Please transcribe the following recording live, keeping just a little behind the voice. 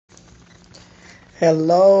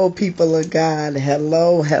Hello, people of God.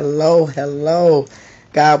 Hello, hello, hello.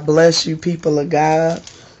 God bless you, people of God.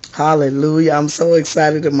 Hallelujah. I'm so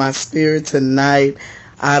excited in my spirit tonight.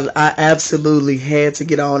 I absolutely had to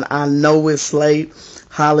get on. I know it's late.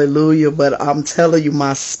 Hallelujah. But I'm telling you,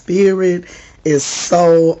 my spirit is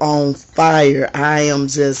so on fire. I am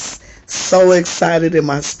just so excited in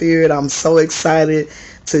my spirit. I'm so excited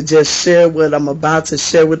to just share what I'm about to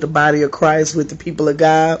share with the body of Christ, with the people of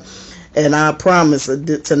God. And I promise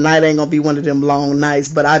tonight ain't going to be one of them long nights,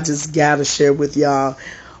 but I just got to share with y'all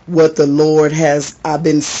what the Lord has. I've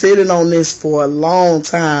been sitting on this for a long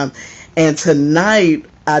time, and tonight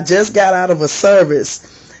I just got out of a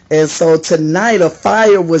service. And so tonight a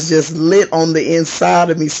fire was just lit on the inside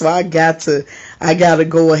of me. So I got to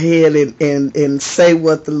go ahead and say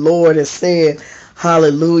what the Lord has said.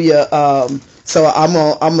 Hallelujah. So I'm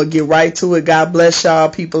gonna get right to it. God bless y'all,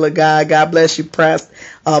 people of God. God bless you,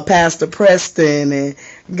 Pastor Preston, and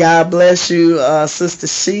God bless you, Sister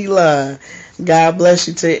Sheila. God bless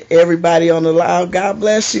you to everybody on the line. God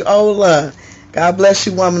bless you, Ola. God bless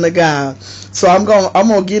you, woman of God. So I'm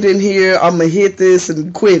gonna get in here. I'm gonna hit this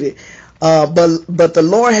and quit it. But the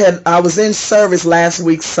Lord I was in service last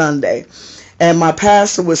week Sunday, and my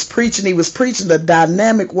pastor was preaching. He was preaching a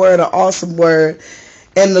dynamic word, an awesome word.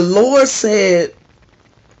 And the Lord said,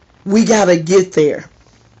 we got to get there.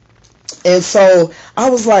 And so I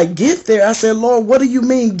was like, get there? I said, Lord, what do you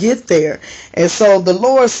mean get there? And so the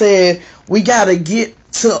Lord said, we got to get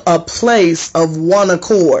to a place of one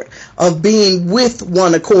accord, of being with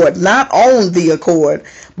one accord, not on the accord,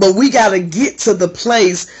 but we got to get to the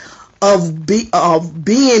place of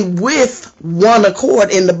being with one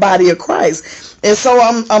accord in the body of Christ. And so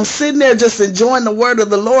I'm sitting there just enjoying the word of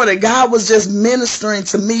the Lord, and God was just ministering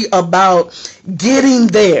to me about getting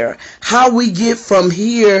there, how we get from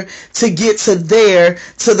here to get to there,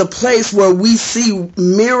 to the place where we see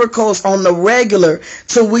miracles on the regular,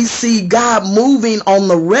 till we see God moving on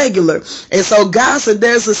the regular. And so God said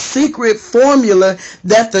there's a secret formula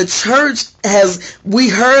that the church has. We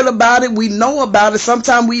heard about it, we know about it,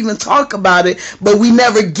 sometimes we even talk about it, but we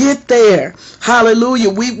never get there. Hallelujah.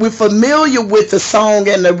 We're familiar with the song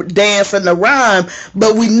and the dance and the rhyme,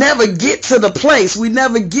 but we never get to the place. We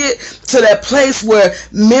never get to that place where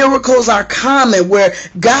miracles are common, where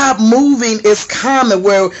God moving is common,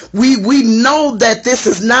 where we know that this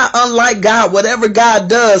is not unlike God. Whatever God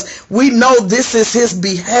does, we know this is his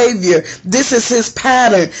behavior. This is his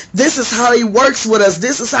pattern. This is how he works with us.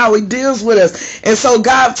 This is how he deals with us. And so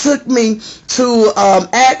God took me to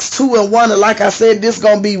Acts 2:1, and like I said, this is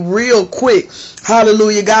going to be real quick.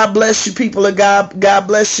 Hallelujah. God bless you, people of God. God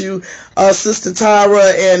bless you, Sister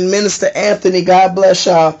Tyra and Minister Anthony. God bless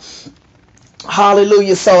y'all.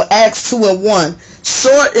 Hallelujah. So Acts 2:1,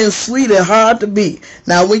 short and sweet and hard to beat.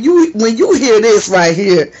 Now when you hear this right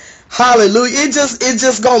here, hallelujah, it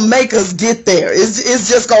just gonna make us get there. It's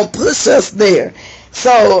just gonna push us there.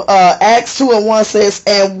 So Acts 2:1 says,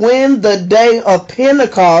 and when the day of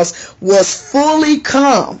Pentecost was fully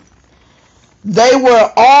come, they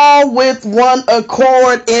were all with one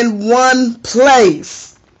accord in one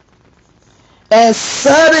place. And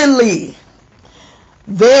suddenly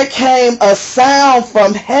there came a sound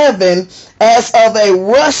from heaven as of a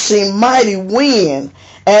rushing mighty wind,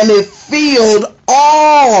 and it filled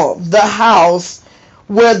all the house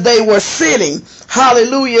where they were sitting.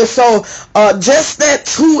 Hallelujah. So just that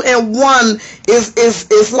 2:1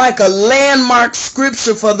 is like a landmark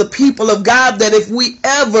scripture for the people of God, that if we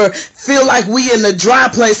ever feel like we in a dry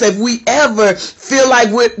place, if we ever feel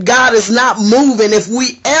like God is not moving, if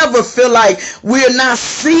we ever feel like we're not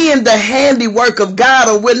seeing the handiwork of God,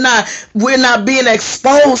 or we're not being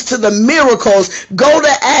exposed to the miracles, go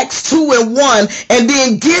to Acts 2:1 and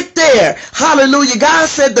then get there. Hallelujah. God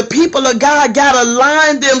said the people of God got to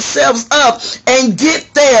line themselves up and get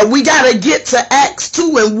there. We got to get to Acts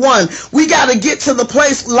 2:1. We got to get to the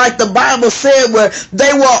place, like the Bible said, where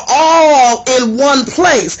they were all in one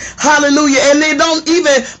place. Hallelujah. And they don't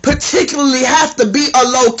even particularly have to be a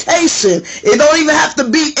location. It don't even have to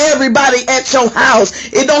be everybody at your house.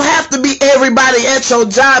 It don't have to be everybody at your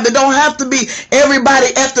job. It don't have to be everybody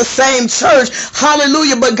at the same church.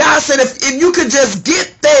 Hallelujah. But God said if you could just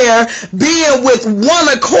get there, being with one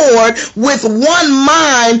accord, with one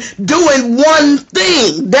mind, doing one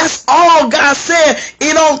thing. That's all God said.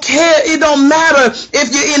 It don't care. It don't matter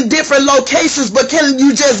if you're in different locations, but can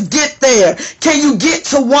you just get there? Can you get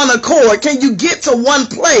to one accord? Can you get to one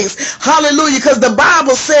place? Hallelujah. Because the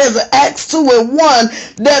Bible says in Acts 2:1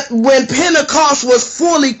 that when Pentecost was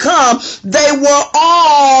fully come, they were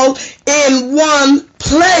all in one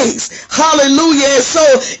place. Hallelujah. And so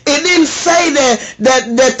it didn't say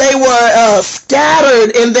that they were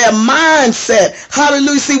scattered in their mindset.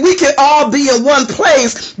 Hallelujah. See, we can all be in one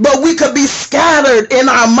place, but we could be scattered in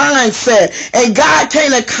our mindset, and God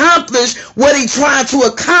can't accomplish what he's trying to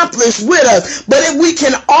accomplish with us. But if we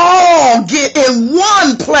can all get in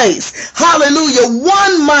one place, hallelujah,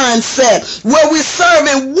 one mindset, where we're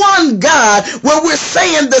serving one God, where we're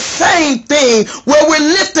saying the same thing, where we're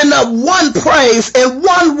lifting up one praise and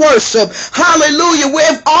one worship, hallelujah,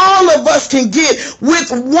 where if all of us can get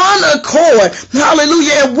with one accord,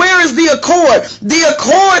 hallelujah. And where is the accord? The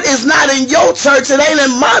accord is not in your church, it ain't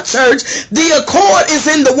in my church. The accord is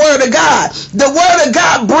in the Word of God. The Word of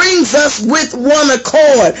God brings us with one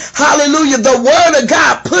accord, hallelujah. The Word of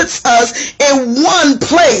God puts us in one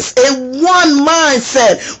place, in one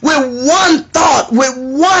mindset, with one thought, with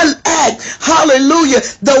one act, hallelujah.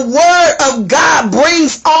 The Word of God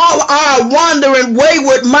brings all our wandering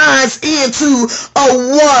wayward minds into a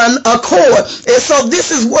one accord. And so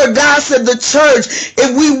this is where God said the church,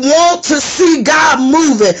 if we want to see God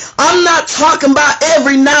moving, I'm not talking about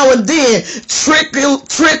every now and then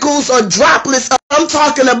trickles or droplets. I'm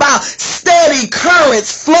talking about steady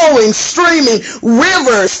currents flowing, streaming,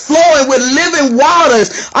 rivers flowing with living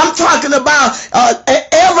waters. I'm talking about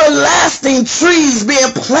everlasting trees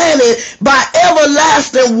being planted by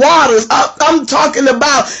everlasting waters. I'm talking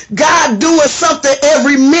about God doing something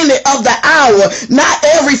every minute of the hour, not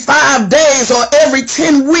every 5 days or every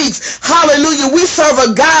 10 weeks. Hallelujah. We serve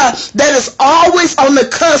a God that is always on the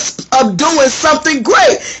cusp of doing something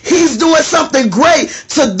great. He's doing something great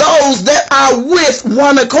to those that are with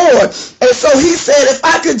one accord. And so he said, if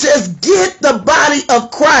I could just get the body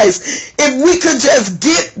of Christ, if we could just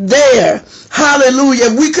get there,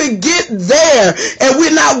 hallelujah, if we could get there and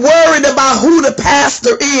we're not worried about who the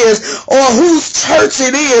pastor is or whose church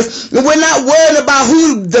it is, and we're not worried about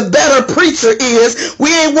who the better preacher is,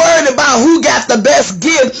 we ain't worried about who got the best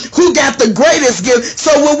gift, who got the greatest gift.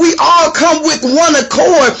 So when we all come with one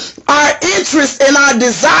accord, our interest and our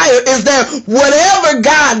desire is that whatever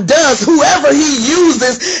God does, whoever he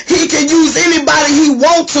uses, he can use anybody he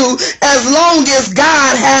wants to as long as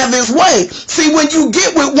God have his way. See, when you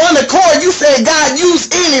get with one accord, you say, God, use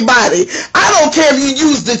anybody. I don't care if you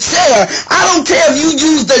use the chair. I don't care if you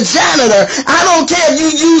use the janitor. I don't care if you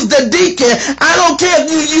use the deacon. I don't care if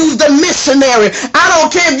you use the missionary. I don't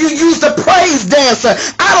care if you use the praise dancer.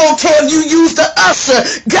 I don't care if you use the usher.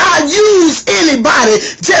 God, use anybody.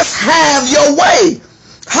 Just have your way.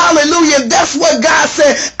 Hallelujah. That's what God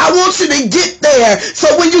said. I want you to get there.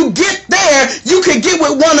 So when you get there, you can get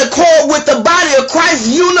with one accord with the body of Christ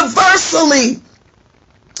universally.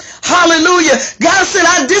 Hallelujah. God said,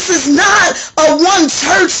 this is not a one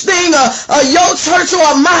church thing, a your church or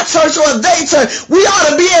a my church or a they church. We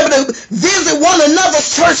ought to be able to visit one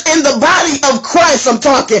another's church in the body of Christ.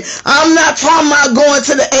 I'm not talking about going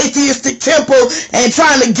to the atheistic temple and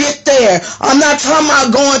trying to get there. I'm not talking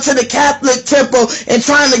about going to the Catholic temple and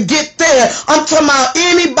trying to get there. I'm talking about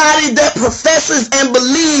anybody that professes and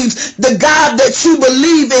believes the God that you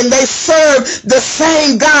believe in. They serve the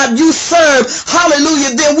same God you serve.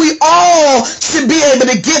 Hallelujah. Then we all should be able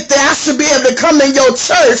to get there. I should be able to come in your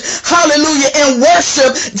church, hallelujah, and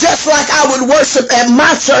worship just like I would worship at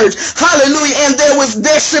my church, hallelujah. And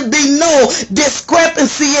there should be no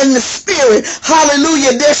discrepancy in the spirit,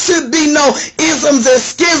 hallelujah. There should be no isms and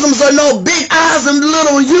schisms or no big I's and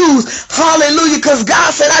little U's, hallelujah, because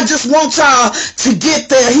God said, I just want y'all to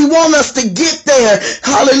get there. He wants us to get there,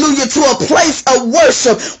 hallelujah, to a place of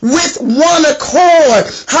worship with one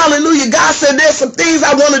accord, hallelujah. God said, there's some things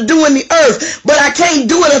I want to do in the earth, but I can't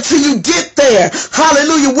do it until you get there.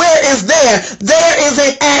 Hallelujah. Where is there? There is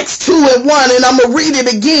in Acts 2:1, and I'm going to read it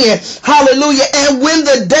again. Hallelujah. And when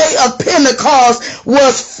the day of Pentecost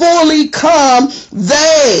was fully come,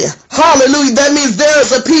 hallelujah, that means there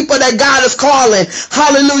is a people that God is calling.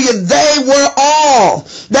 Hallelujah. They were all.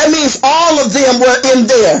 That means all of them were in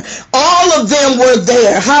there. All of them were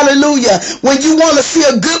there. Hallelujah. When you want to see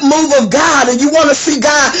a good move of God and you want to see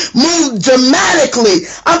God move dramatically,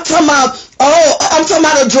 I'm talking about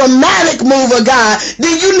a dramatic move of God,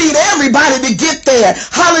 then you need everybody to get there.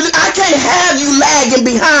 Hallelujah. I can't have you lagging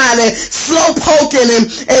behind and slow poking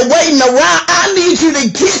and waiting around. I need you to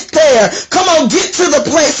get there. Come on, get to the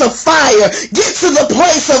place of fire. Get to the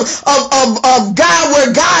place of God where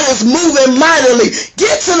God is moving mightily.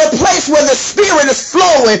 Get to the place where the Spirit is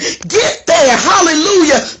flowing. Get there.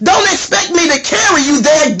 Hallelujah. Don't expect me to carry you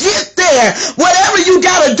there. Get there. Whatever you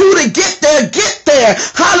got to do to get there, get there.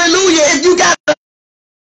 Hallelujah. If you got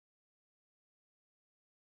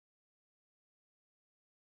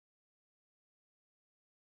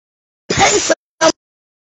pace.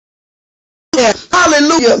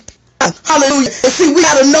 Hallelujah. Hallelujah. And see, we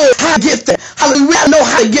gotta know how to get there. Hallelujah. We gotta know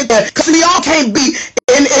how to get there. Because we all can't be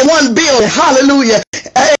in one building. Hallelujah.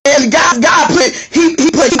 And God put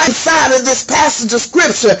inside of this passage of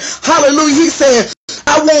scripture. Hallelujah. He said,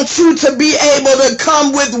 I want you to be able to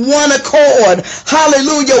come with one accord.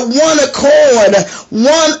 Hallelujah. One accord.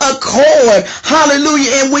 One accord.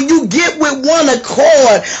 Hallelujah. And when you get with one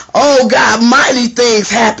accord, oh God, mighty things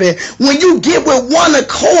happen. When you get with one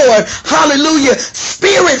accord, hallelujah,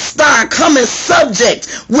 spirits start coming subject.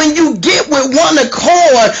 When you get with one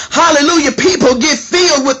accord, hallelujah, people get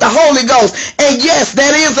filled with the Holy Ghost. And yes,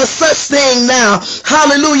 that is a such thing now.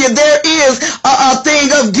 Hallelujah. There is a thing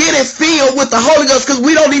of getting filled with the Holy Ghost, because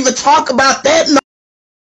we don't even talk about that no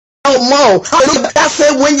more. Hallelujah. I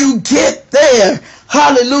said when you get there,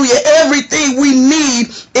 hallelujah, everything we need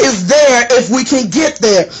is there if we can get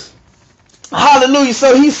there. Hallelujah.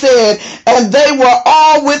 So he said, and they were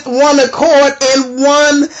all with one accord in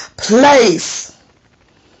one place.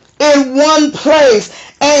 In one place.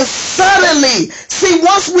 And suddenly, see,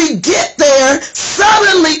 once we get there,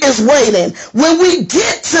 suddenly is waiting. When we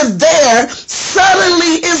get to there,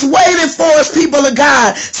 suddenly is waiting for us, people of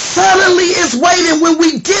God. Suddenly is waiting when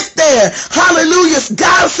we get there. Hallelujah.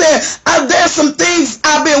 God said, there's some things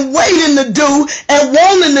I've been waiting to do and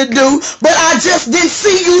wanting to do, but I just didn't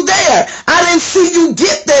see you there. I didn't see you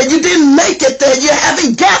get there. You didn't make it there. You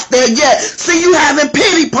haven't got there yet. See, you having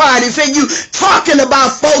pity parties, and you talking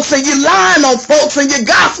about folks, and you lying on folks, and you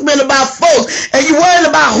gossiping about folks, and you worrying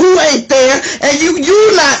about who ain't there, and you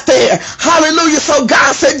not there. Hallelujah. So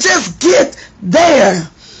God said, just get there.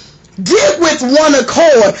 Get with one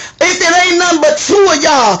accord. If it ain't nothing but two of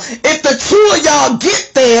y'all, if the two of y'all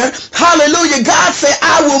get there, hallelujah, God said,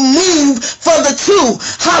 I will move for the two.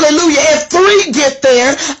 Hallelujah. If three get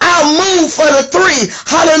there, I'll move for the three.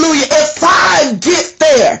 Hallelujah. If five get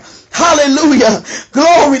there, hallelujah.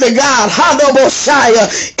 Glory to God.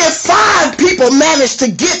 If five people manage to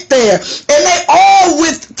get there and they all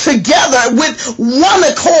together with one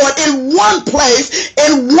accord in one place,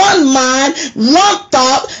 in one mind, one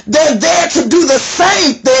thought, they're there to do the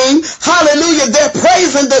same thing. Hallelujah. They're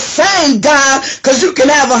praising the same God, because you can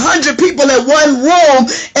have 100 people in one room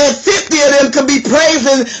and 50 of them could be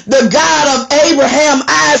praising the God of Abraham,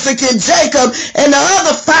 Isaac, and Jacob, and the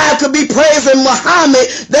other 5 could be praising Muhammad.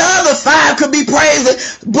 The other 5 could be praising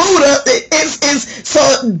Buddha. So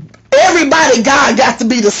everybody, God got to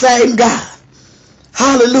be the same God.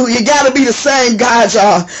 Hallelujah. Got to be the same God,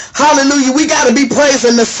 y'all. Hallelujah. We got to be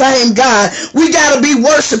praising the same God. We got to be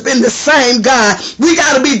worshiping the same God. We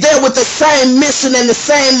got to be there with the same mission and the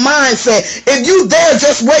same mindset. If you there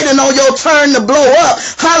just waiting on your turn to blow up,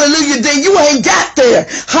 hallelujah, then you ain't got there.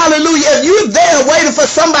 Hallelujah. If you there waiting for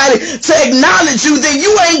somebody to acknowledge you, then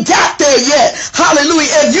you ain't got there yet.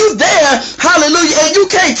 Hallelujah. If you there, hallelujah, and you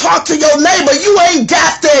can't talk to your neighbor, you ain't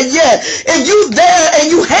got there yet. If you there and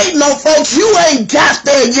you hating on folks, you ain't got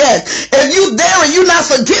there yet. If you there and you not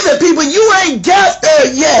forgiving people, you ain't got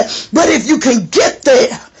there yet. But if you can get there,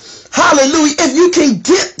 hallelujah, if you can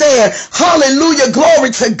get there, hallelujah,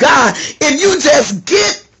 glory to God. If you just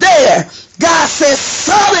get there, God says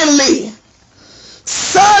suddenly,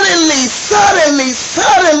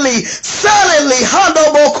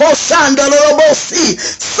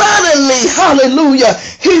 hallelujah,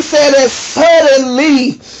 he said that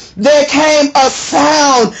suddenly there came a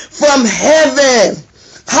sound from heaven.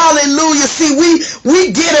 Hallelujah. See,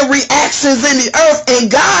 we getting reactions in the earth,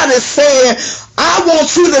 and God is saying, I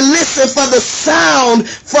want you to listen for the sound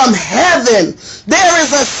from heaven. There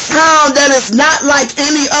is a sound that is not like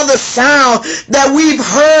any other sound that we've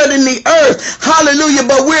heard in the earth. Hallelujah.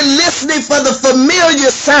 But we're listening for the familiar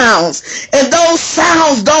sounds. And those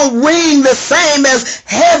sounds don't ring the same as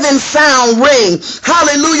heaven's sound ring.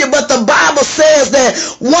 Hallelujah. But the Bible says that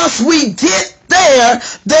once we get there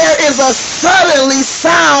is a suddenly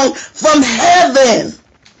sound from heaven.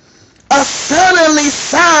 A suddenly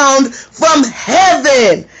sound from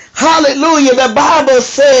heaven. Hallelujah. The Bible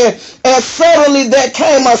said, and suddenly there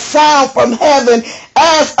came a sound from heaven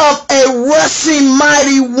as of a rushing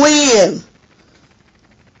mighty wind.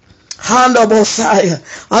 I'm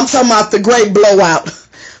talking about the great blowout.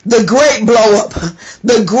 The great blow up.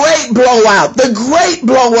 The great blowout. The great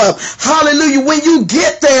blow up. Hallelujah. When you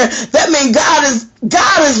get there, that means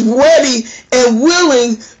God is ready and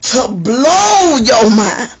willing to blow your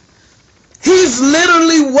mind. He's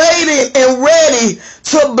literally waiting and ready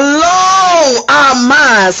to blow our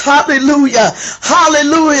minds. Hallelujah.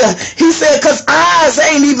 Hallelujah. He said, because eyes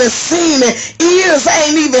ain't even seen it, ears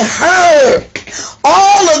ain't even heard.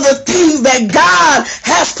 all of the things that God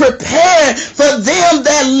has prepared for them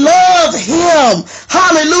that love him.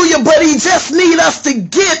 Hallelujah. But he just need us to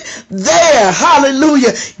get there.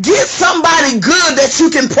 Hallelujah. Get somebody good that you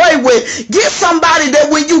can pray with. Get somebody that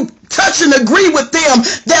when you touch and agree with them,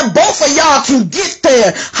 that both of y'all can get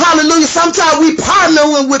there. Hallelujah. Sometimes we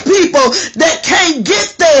partnering with people that can't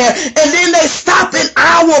get there, and then they stop in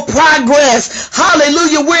our progress.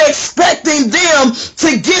 Hallelujah. We're expecting them to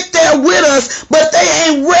get there with us, but they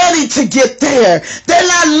ain't ready to get there. They're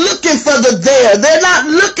not looking for the there. They're not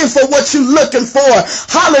looking for what you're looking for.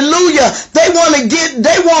 Hallelujah. They want to get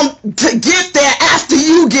there after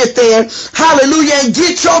you get there. Hallelujah. And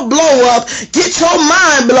get your blow up, get your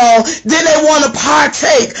mind blown. Then they want to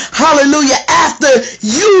partake. Hallelujah. After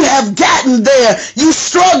you have gotten there, you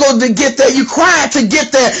struggled to get there. You cried to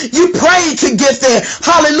get there. You prayed to get there.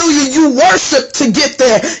 Hallelujah. You worshiped to get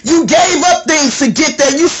there. You gave up things to get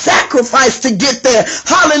there. You sacrificed to get there.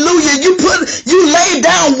 Hallelujah. You laid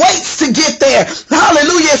down weights to get there.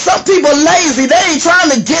 Hallelujah. Some people lazy. They ain't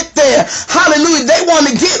trying to get there. Hallelujah. They want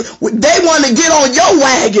to get on your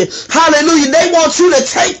wagon. Hallelujah. They want you to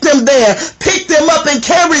take them there, pick them up and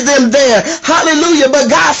carry them there. Hallelujah. But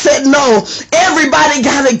God said no. Everybody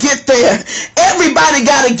got to get there. Everybody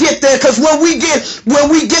got to get there, because when we get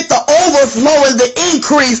the overflow and the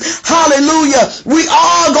increase, hallelujah, we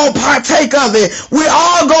all going to partake of it. We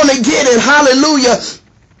all going to get it. Hallelujah.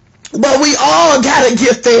 But we all got to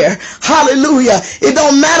get there. Hallelujah. It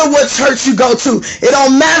don't matter what church you go to. It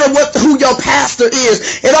don't matter who your pastor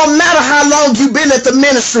is. It don't matter how long you've been at the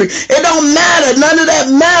ministry. It don't matter. None of that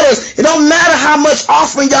matters. It don't matter how much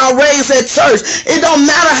offering y'all raise at church. It don't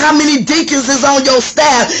matter how many deacons is on your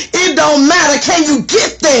staff. It don't matter. Can you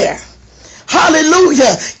get there?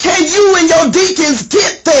 Hallelujah. Can you and your deacons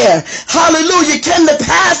get there? Hallelujah. Can the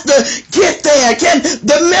pastor get there? Can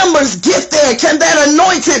the members get there? Can that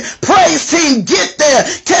anointed praise team get there?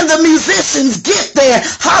 Can the musicians get there?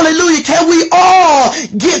 Hallelujah. Can we all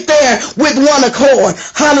get there with one accord?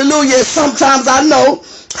 Hallelujah. Sometimes I know,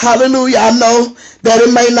 hallelujah, I know that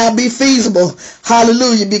it may not be feasible.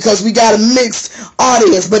 Hallelujah. Because we got a mixed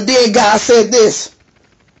audience. But then God said this.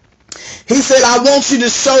 He said, I want you to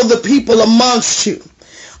show the people amongst you.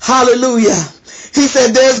 Hallelujah. He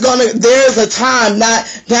said, there's a time,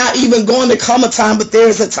 not even going to come a time, but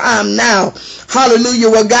there's a time now. Hallelujah.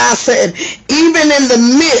 Where God said, even in the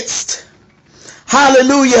midst,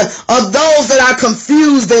 hallelujah, of those that are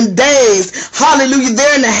confused and dazed, hallelujah,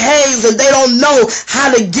 they're in the haze and they don't know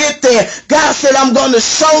how to get there. God said, I'm going to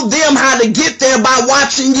show them how to get there by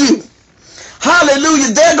watching you.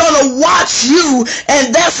 Hallelujah. They're going to watch you,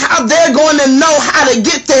 and that's how they're going to know how to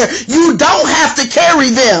get there. You don't have to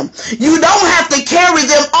carry them. You don't have to carry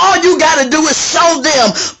them. All you got to do is show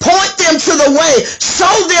them. Point them to the way.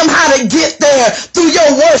 Show them how to get there through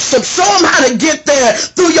your worship. Show them how to get there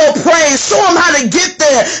through your praise. Show them how to get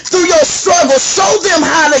there through your struggle. Show them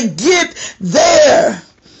how to get there.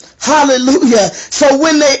 Hallelujah. So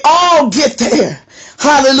when they all get there,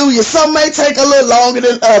 hallelujah. Some may take a little longer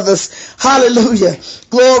than others. Hallelujah.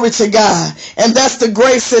 Glory to God. And that's the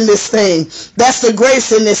grace in this thing. That's the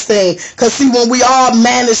grace in this thing. Because see, when we all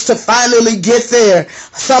manage to finally get there,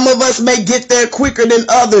 some of us may get there quicker than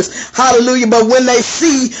others. Hallelujah. But when they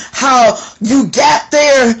see how you got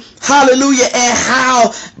there, hallelujah, and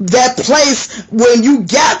how that place, when you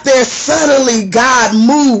got there, suddenly God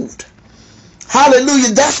moved.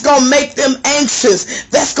 Hallelujah. That's going to make them anxious.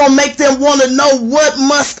 That's going to make them want to know, what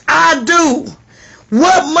must I do?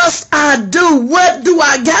 What must I do? What do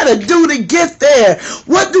I got to do to get there?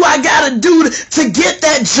 What do I got to do to get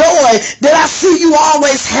that joy that I see you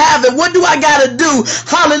always having? What do I got to do?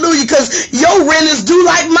 Hallelujah. Because your rent is due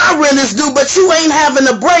like my rent is due, but you ain't having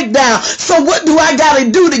a breakdown. So what do I got to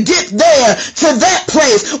do to get there, to that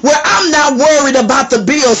place where I'm not worried about the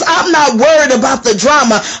bills? I'm not worried about the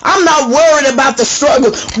drama. I'm not worried about the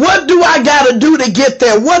struggle. What do I got to do to get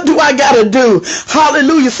there? What do I got to do?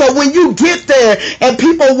 Hallelujah. So when you get there, and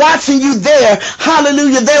people watching you there,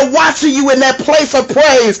 hallelujah, they're watching you in that place of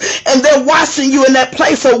praise, and they're watching you in that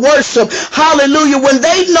place of worship, hallelujah, when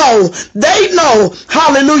they know,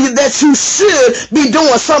 hallelujah, that you should be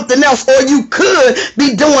doing something else, or you could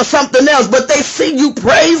be doing something else, but they see you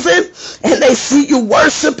praising, and they see you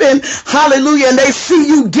worshiping, hallelujah, and they see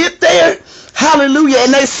you get there, hallelujah,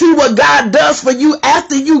 and they see what God does for you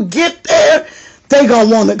after you get there, they're going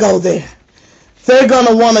to want to go there. They're going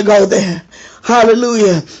to want to go there.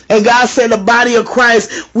 Hallelujah. And God said, the body of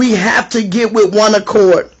Christ, we have to get with one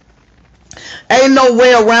accord. Ain't no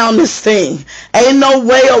way around this thing. Ain't no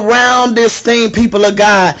way around this thing, people of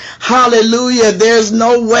God. Hallelujah. There's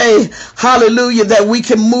no way, hallelujah, that we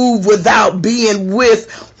can move without being with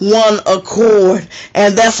one accord.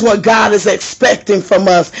 And that's what God is expecting from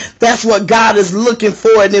us. That's what God is looking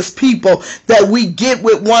for in his people, that we get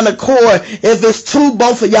with one accord. If it's two,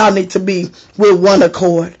 both of y'all need to be with one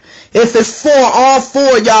accord. If it's four, all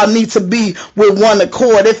four of y'all need to be with one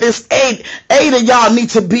accord. If it's eight of y'all need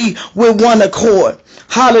to be with one accord.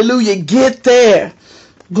 Hallelujah. Get there.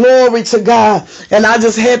 Glory to God. And I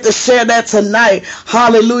just had to share that tonight.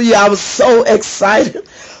 Hallelujah. I was so excited.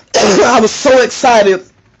 I was so excited.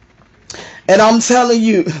 And I'm telling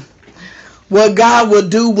you, what God will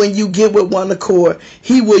do when you get with one accord,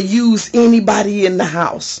 he will use anybody in the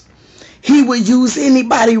house. He will use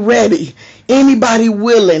anybody ready, anybody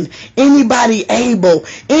willing, anybody able,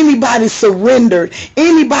 anybody surrendered,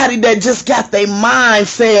 anybody that just got their mind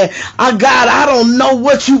saying, God, I don't know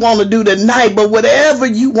what you want to do tonight, but whatever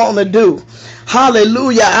you want to do.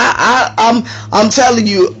 Hallelujah. I'm telling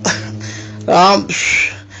you,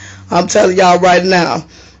 I'm telling y'all right now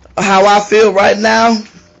how I feel right now.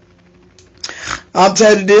 I'm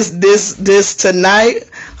telling you this tonight.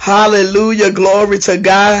 Hallelujah. Glory to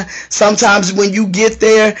God. Sometimes when you get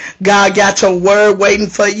there, God got your word waiting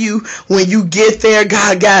for you. When you get there,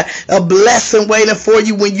 God got a blessing waiting for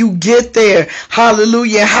you. When you get there,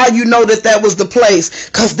 hallelujah. How you know that was the place?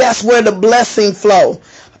 Because that's where the blessing flow.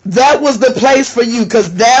 That was the place for you,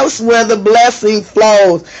 because that's where the blessing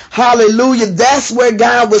flows. Hallelujah. That's where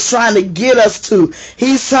God was trying to get us to.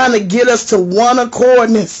 He's trying to get us to one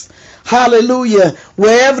accordness. Hallelujah.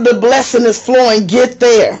 Wherever the blessing is flowing, get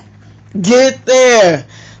there. Get there.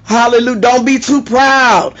 Hallelujah. Don't be too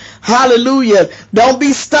proud. Hallelujah. Don't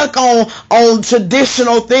be stuck on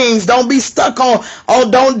traditional things. Don't be stuck on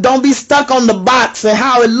don't be stuck on the box and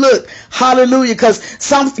how it look. Hallelujah. Because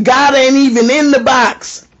God ain't even in the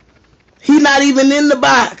box. He's not even in the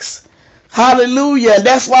box. Hallelujah.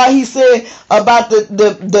 That's why he said about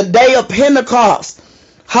the day of Pentecost.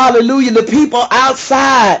 Hallelujah. The people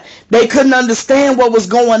outside, they couldn't understand what was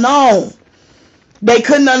going on. They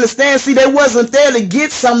couldn't understand. See, they wasn't there to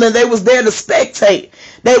get something. They was there to spectate.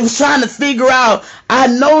 They was trying to figure out, I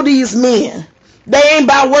know these men. They ain't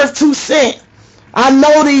about worth 2 cents. I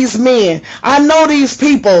know these men. I know these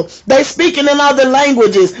people. They speaking in other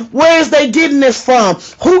languages. Where is they getting this from?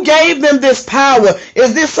 Who gave them this power?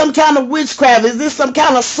 Is this some kind of witchcraft? Is this some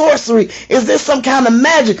kind of sorcery? Is this some kind of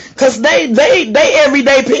magic? Because they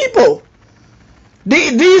everyday people.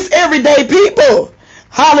 These everyday people.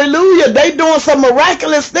 Hallelujah. They doing some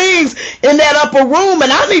miraculous things in that upper room,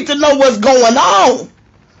 and I need to know what's going on.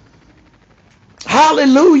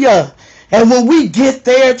 Hallelujah. And when we get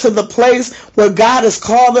there to the place where God has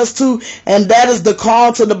called us to, and that is the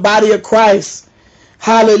call to the body of Christ.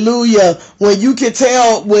 Hallelujah. When you can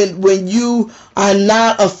tell, when you are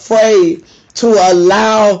not afraid to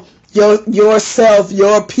allow yourself,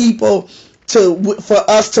 your people, for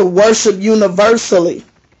us to worship universally.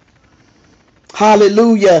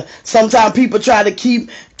 Hallelujah. Sometimes people try to keep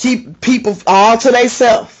people all to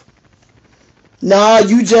themselves. No,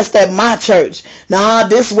 you just at my church. No,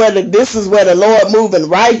 this is where the Lord moving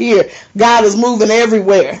right here. God is moving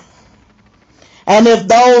everywhere. And if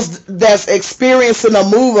those that's experiencing a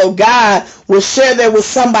move of God will share that with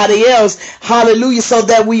somebody else, hallelujah, so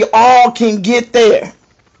that we all can get there.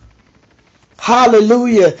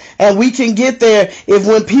 Hallelujah. And we can get there if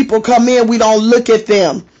when people come in, we don't look at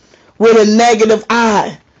them with a negative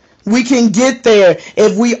eye. We can get there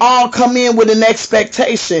if we all come in with an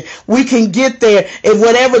expectation. We can get there if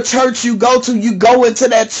whatever church you go to, you go into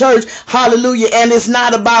that church. Hallelujah. And it's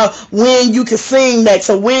not about when you can sing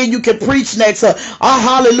next or when you can preach next.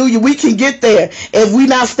 Hallelujah. We can get there. If we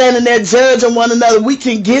not standing there judging one another, we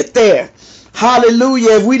can get there.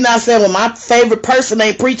 Hallelujah. If we not saying, well, my favorite person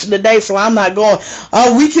ain't preaching today, so I'm not going.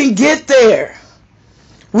 We can get there.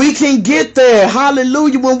 We can get there.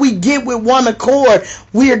 Hallelujah. When we get with one accord,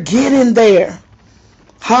 we're getting there.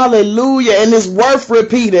 Hallelujah. And it's worth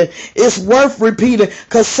repeating. It's worth repeating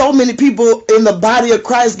because so many people in the body of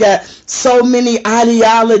Christ got so many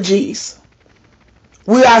ideologies.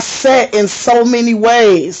 We are set in so many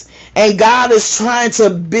ways. And God is trying to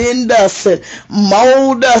bend us and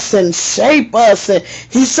mold us and shape us. And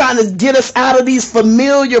he's trying to get us out of these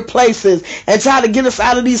familiar places and try to get us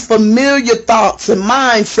out of these familiar thoughts and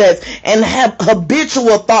mindsets and have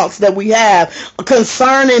habitual thoughts that we have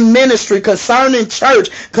concerning ministry, concerning church,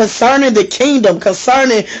 concerning the kingdom,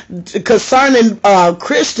 concerning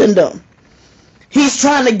Christendom. He's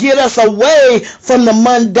trying to get us away from the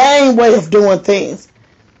mundane way of doing things.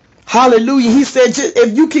 Hallelujah. He said,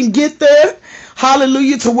 if you can get there,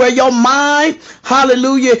 hallelujah, to where your mind,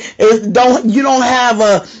 hallelujah, you don't have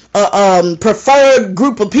a preferred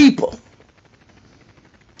group of people.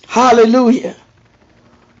 Hallelujah.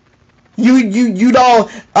 You don't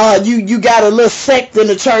you got a little sect in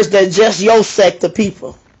the church that's just your sect of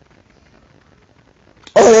people.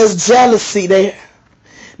 Oh, there's jealousy there.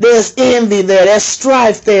 There's envy there. There's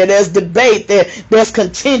strife there. There's debate there. There's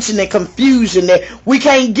contention and confusion there. We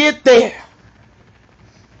can't get there.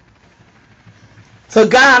 So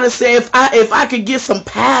God is saying, if I could get some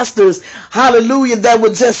pastors, hallelujah, that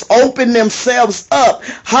would just open themselves up,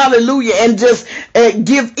 hallelujah, and just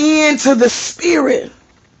give in to the Spirit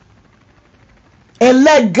and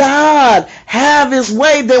let God have his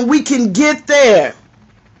way, then we can get there.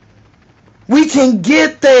 We can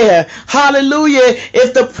get there. Hallelujah.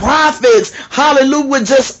 If the prophets, hallelujah, would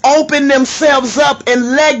just open themselves up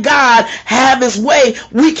and let God have his way,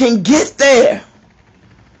 we can get there.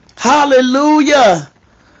 Hallelujah.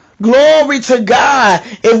 Glory to God.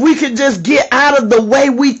 If we could just get out of the way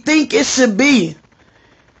we think it should be.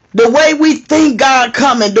 The way we think God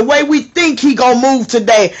coming. The way we think he gonna move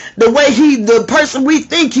today. The person we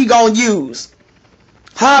think he gonna use.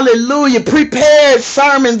 Hallelujah. Prepared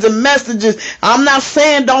sermons and messages. I'm not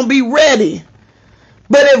saying don't be ready.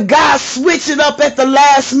 But if God switch it up at the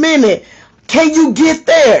last minute, can you get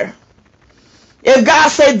there? If God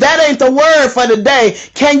said that ain't the word for the day,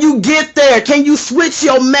 can you get there? Can you switch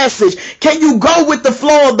your message? Can you go with the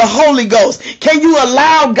flow of the Holy Ghost? Can you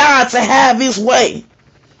allow God to have his way?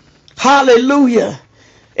 Hallelujah.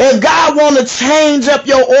 If God want to change up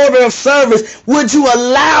your order of service, would you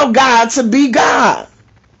allow God to be God?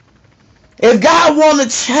 If God want to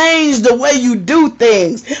change the way you do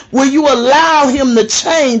things, will you allow him to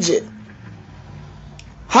change it?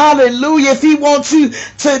 Hallelujah. If he wants you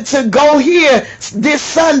to go here this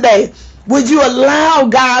Sunday, would you allow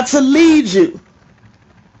God to lead you?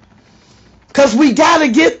 Because we got to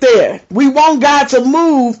get there. We want God to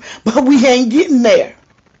move, but we ain't getting there.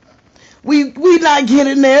 We not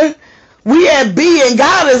getting there. We at B and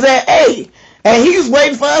God is at A. And he's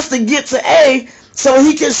waiting for us to get to A so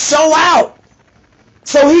he can show out.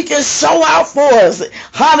 So he can show out for us.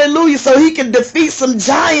 Hallelujah. So he can defeat some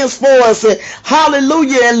giants for us. And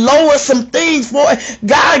hallelujah. And lower some things for us.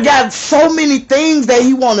 God got so many things that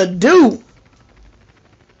he want to do.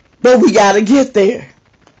 But we got to get there.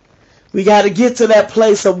 We got to get to that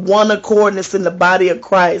place of one accordness in the body of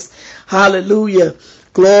Christ. Hallelujah.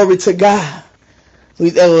 Glory to God.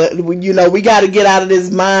 We got to get out of this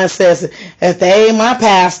mindset. If they ain't my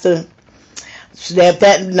pastor,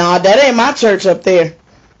 that ain't my church up there.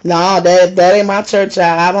 No, that ain't my church.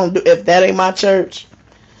 I don't do. If that ain't my church,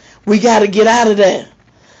 we got to get out of that.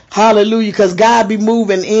 Hallelujah, because God be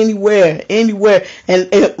moving anywhere. And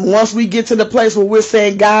once we get to the place where we're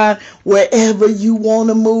saying, God, wherever you want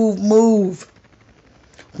to move.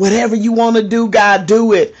 Whatever you want to do, God,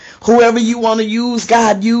 do it. Whoever you want to use,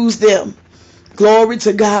 God, use them. Glory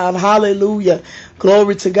to God. Hallelujah.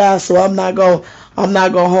 Glory to God. So I'm not gonna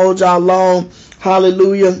hold y'all long.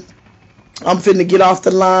 Hallelujah. I'm finna get off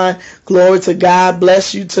the line. Glory to God.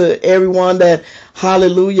 Bless you to everyone that,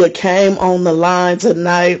 hallelujah, came on the line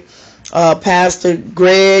tonight. Pastor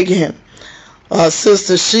Greg and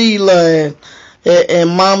Sister Sheila and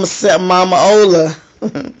Mama Ola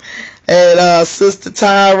and Sister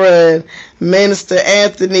Tyra and Minister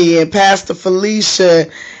Anthony and Pastor Felicia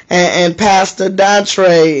and Pastor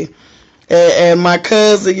Dantre and my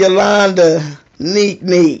cousin Yolanda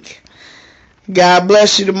Neek. God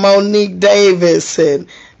bless you to Monique Davis and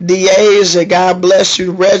Deasia. God bless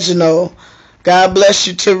you, Reginald. God bless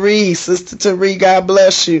you, Therese. Sister Therese, God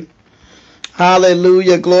bless you.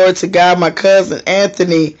 Hallelujah. Glory to God. My cousin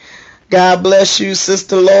Anthony. God bless you.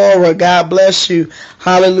 Sister Laura. God bless you.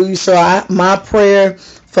 Hallelujah. So my prayer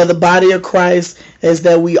for the body of Christ is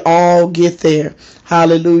that we all get there.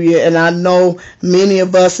 Hallelujah. And I know many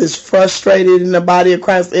of us is frustrated in the body of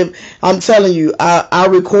Christ. I'm telling you, I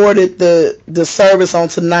recorded the service on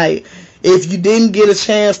tonight. If you didn't get a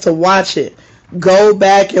chance to watch it, go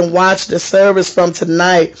back and watch the service from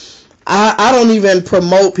tonight. I don't even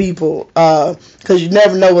promote people because you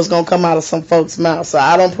never know what's going to come out of some folks' mouth. So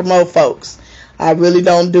I don't promote folks. I really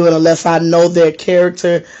don't do it unless I know their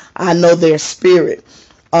character. I know their spirit.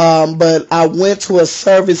 But I went to a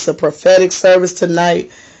service, a prophetic service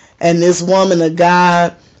tonight, and this woman of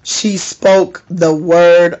God, she spoke the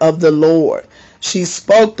word of the Lord. She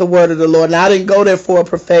spoke the word of the Lord. And I didn't go there for a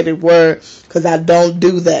prophetic word because I don't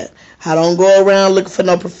do that. I don't go around looking for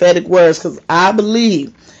no prophetic words because I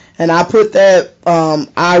believe. And I put that,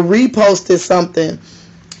 I reposted something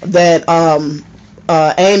that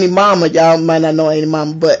Annie Mama, y'all might not know Annie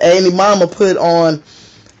Mama, but Annie Mama put on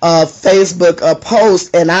Facebook a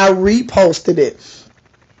post, and I reposted it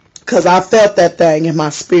because I felt that thing in my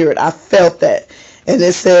spirit. I felt that. And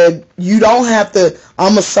it said, you don't have to,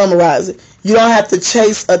 I'm going to summarize it. You don't have to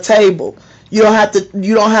chase a table. You don't have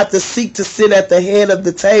to seek to sit at the head of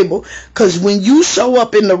the table, because when you show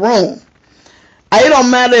up in the room, it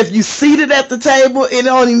don't matter if you seated at the table. It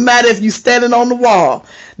don't even matter if you standing on the wall.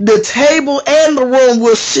 The table and the room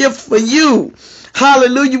will shift for you.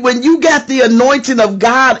 Hallelujah. When you got the anointing of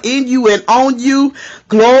God in you and on you,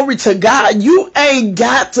 glory to God, you ain't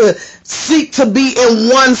got to seek to be in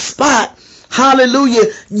one spot.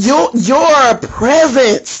 Hallelujah. Your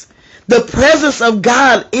presence, the presence of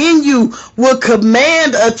God in you, will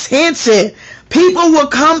command attention. People will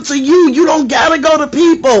come to you. You don't got to go to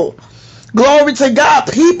people. Glory to God.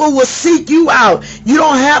 People will seek you out. You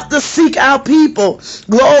don't have to seek out people.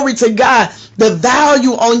 Glory to God. The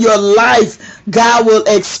value on your life, God will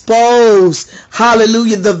expose.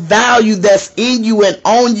 Hallelujah. The value that's in you and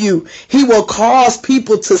on you. He will cause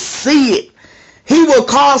people to see it. He will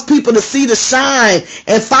cause people to see the shine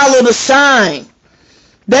and follow the shine.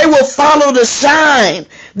 They will follow the shine.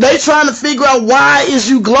 They trying to figure out, why is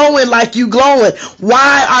you glowing like you glowing?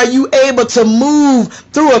 Why are you able to move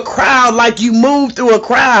through a crowd like you move through a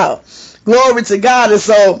crowd? Glory to God. And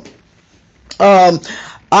so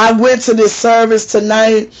I went to this service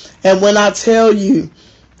tonight, and when I tell you,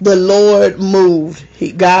 the Lord moved.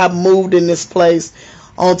 God moved in this place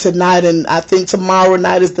on tonight, and I think tomorrow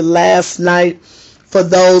night is the last night for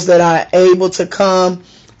those that are able to come.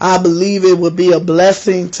 I believe it will be a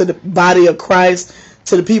blessing to the body of Christ,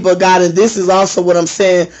 to the people of God. And this is also what I'm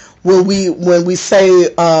saying when we say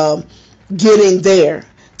getting there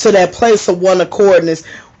to that place of one accordness.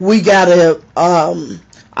 We gotta,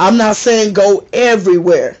 I'm not saying go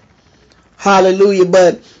everywhere, hallelujah,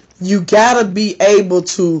 but you gotta be able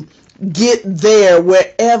to get there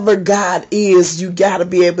wherever God is. You gotta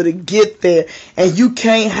be able to get there, and you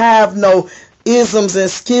can't have no isms and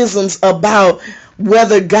schisms about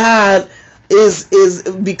whether God is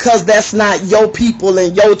because that's not your people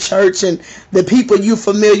and your church and the people you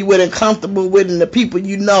familiar with and comfortable with and the people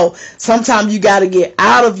you know. Sometimes you got to get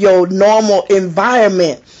out of your normal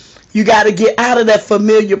environment. You got to get out of that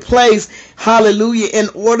familiar place, hallelujah, in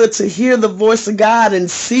order to hear the voice of God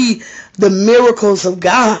and see the miracles of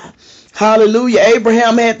God. Hallelujah.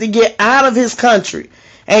 Abraham had to get out of his country,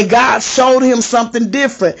 and God showed him something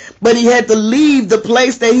different, but he had to leave the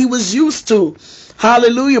place that he was used to.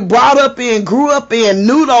 Hallelujah. Brought up in, grew up in,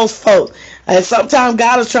 knew those folks. And sometimes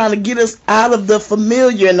God is trying to get us out of the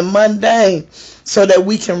familiar and the mundane so that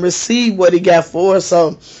we can receive what he got for us.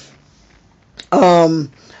 So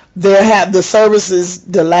the services,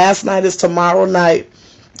 the last night is tomorrow night,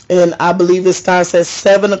 and I believe it starts at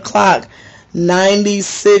 7 o'clock,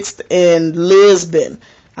 96th in Lisbon.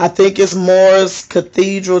 I think it's Morris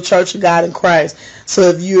Cathedral Church of God in Christ. So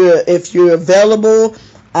if you're available,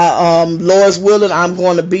 Lord's willing, I'm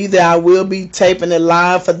going to be there. I will be taping it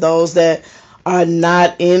live for those that are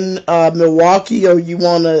not in Milwaukee, or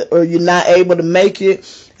you're not able to make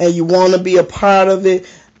it and you want to be a part of it.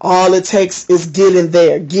 All it takes is getting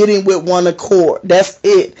there, getting with one accord. That's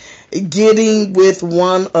it. Getting with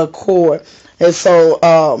one accord. And so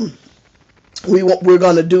we're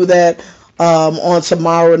going to do that on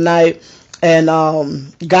tomorrow night. And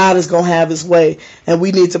God is going to have his way. And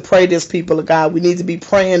we need to pray this, people of God. We need to be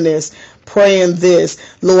praying this.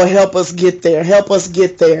 Lord, help us get there. Help us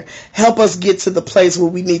get there. Help us get to the place where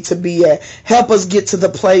we need to be at. Help us get to the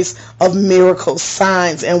place of miracles,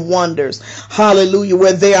 signs, and wonders. Hallelujah.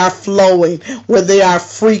 Where they are flowing, where they are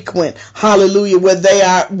frequent. Hallelujah. Where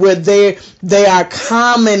they are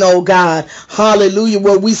common, oh God. Hallelujah.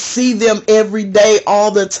 Where we see them every day,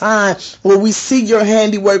 all the time. Where we see your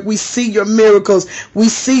handiwork. We see your miracles. We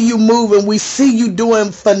see you moving. We see you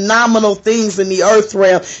doing phenomenal things in the earth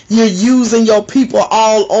realm. You're using your people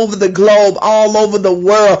all over the globe, all over the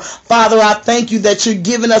world. Father, I thank you that you're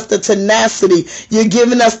giving us the tenacity. You're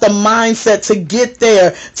giving us the mindset to get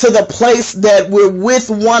there to the place that we're with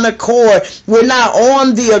one accord. We're not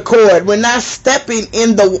on the accord. We're not stepping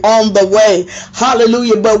on the way.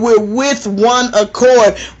 Hallelujah. But we're with one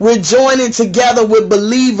accord. We're joining together with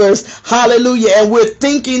believers. Hallelujah. And we're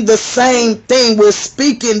thinking the same thing. We're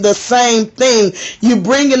speaking the same thing. You're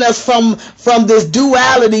bringing us from this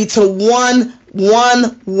duality to one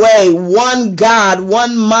way, one God,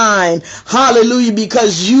 one mind. Hallelujah.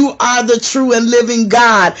 Because you are the true and living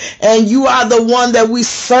God, and you are the one that we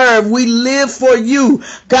serve. We live for you,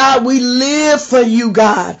 God. We live for you,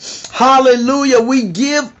 God. Hallelujah. We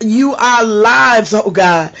give you our lives, oh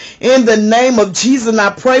God, in the name of Jesus. And I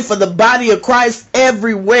pray for the body of Christ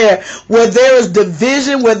everywhere, where there is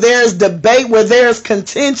division, where there is debate, where there is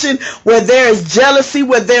contention, where there is jealousy,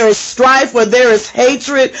 where there is strife, where there is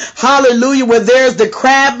hatred. Hallelujah. Where there is the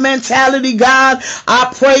crab mentality, God,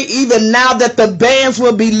 I pray even now that the bands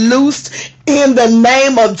will be loosed. In the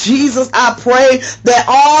name of Jesus, I pray that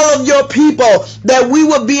all of your people, that we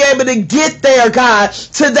will be able to get there, God,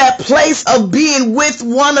 to that place of being with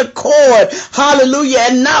one accord. Hallelujah.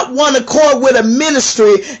 And not one accord with a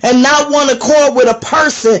ministry, and not one accord with a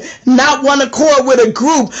person, not one accord with a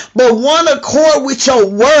group, but one accord with your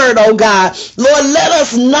word, oh God. Lord, let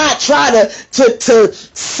us not try to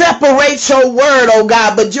separate your word, oh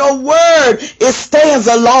God, but your word, it stands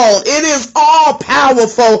alone. It is all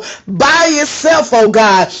powerful by itself, oh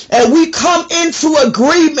God, and we come into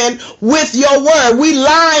agreement with your word. We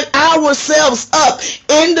line ourselves up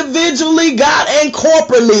individually, God, and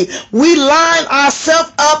corporately. We line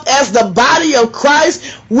ourselves up as the body of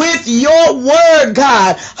Christ with your word,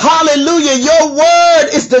 God. Hallelujah. Your word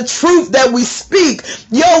is the truth that we speak.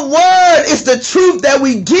 Your word is the truth that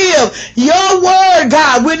we give. Your word,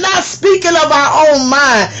 God, we're not speaking of our own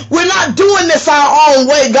mind. We're not doing this our own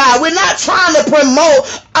way, God. We're not trying to promote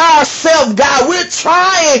ourselves, God. We're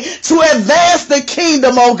trying to advance the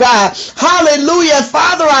kingdom, oh God. Hallelujah.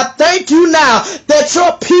 Father, I thank you now that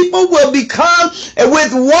your people will become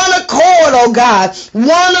with one accord, oh God.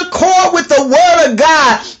 One accord with the word of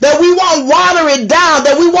God, that we won't water it down,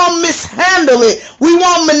 that we won't mishandle it. We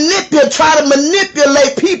won't try to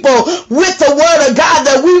manipulate people with the word of God,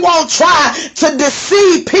 that we won't try to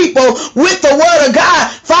deceive people with the word of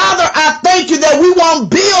God. Father, I thank you that we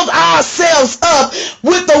won't build ourselves up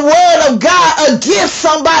with the word of God against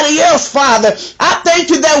somebody else, Father. I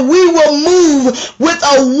thank you that we will move with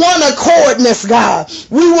a one accordness, God.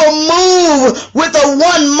 We will move with a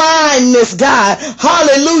one mindness, God.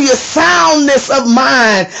 Hallelujah. Soundness of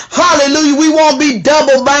mind. Hallelujah. We won't be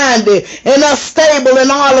double-minded and unstable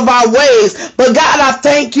in all of our ways. But God, I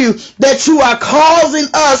thank you that you are causing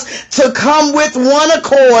us to come with one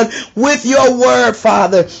accord with your word,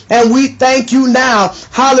 Father. And we thank you now.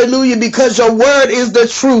 Hallelujah. Because your word is the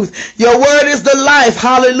truth. Your word is the life.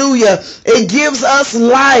 Hallelujah. It gives us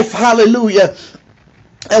life. Hallelujah.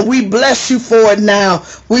 And we bless you for it now.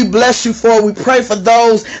 We bless you for it. We pray for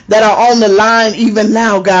those that are on the line even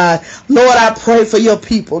now, God. Lord, I pray for your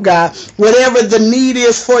people, God. Whatever the need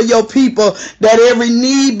is for your people, that every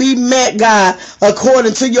need be met, God,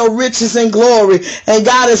 according to your riches and glory. And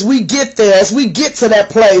God, as we get there, as we get to that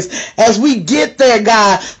place, as we get there,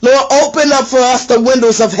 God, Lord, open up for us the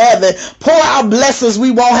windows of heaven. Pour out blessings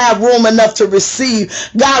we won't have room enough to receive.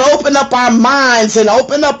 God, open up our minds and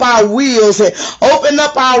open up our wheels and open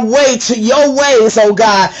up our way to your ways, oh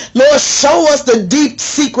God. Lord, show us the deep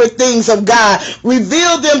secret things of God.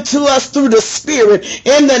 Reveal them to us through the Spirit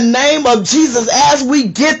in the name of Jesus. As we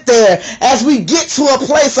get there, as we get to a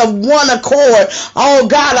place of one accord, oh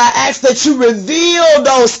God, I ask that you reveal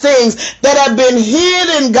those things that have been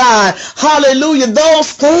hidden, God. Hallelujah.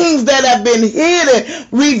 Those things that have been hidden,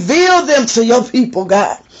 reveal them to your people,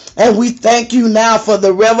 God. And we thank you now for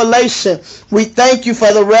the revelation. We thank you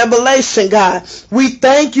for the revelation, God. We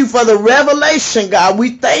thank you for the revelation, God.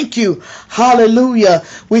 We thank you. Hallelujah.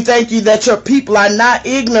 We thank you that your people are not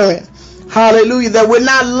ignorant. Hallelujah. That we're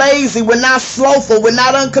not lazy. We're not slothful. We're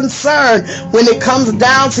not unconcerned when it comes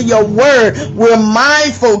down to your word. We're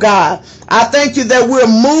mindful, God. I thank you that we're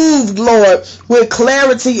moved, Lord, with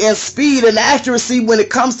clarity and speed and accuracy when it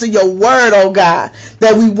comes to your word, oh God,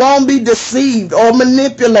 that we won't be deceived or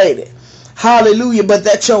manipulated. Hallelujah. But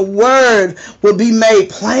that your word will be made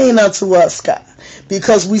plain unto us, God,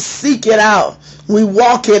 because we seek it out. We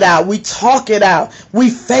walk it out. We talk it out. We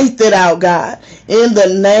faith it out, God, in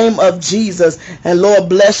the name of Jesus. And Lord,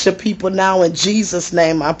 bless your people now in Jesus'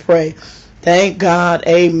 name, I pray. Thank God.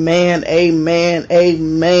 Amen. Amen.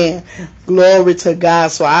 Amen. Glory to God.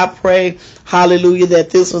 So I pray, hallelujah, that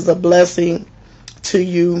this was a blessing to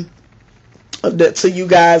you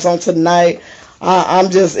guys on tonight. I'm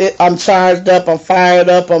charged up. I'm fired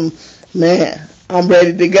up. I'm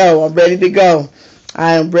ready to go. I'm ready to go.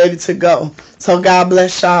 I am ready to go. So God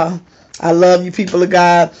bless y'all. I love you, people of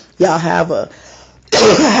God. Y'all have a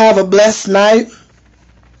blessed night.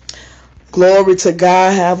 Glory to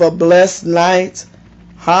God. Have a blessed night.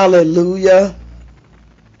 Hallelujah.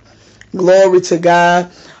 Glory to God.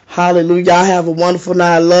 Hallelujah. Y'all have a wonderful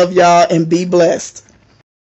night. I love y'all and be blessed.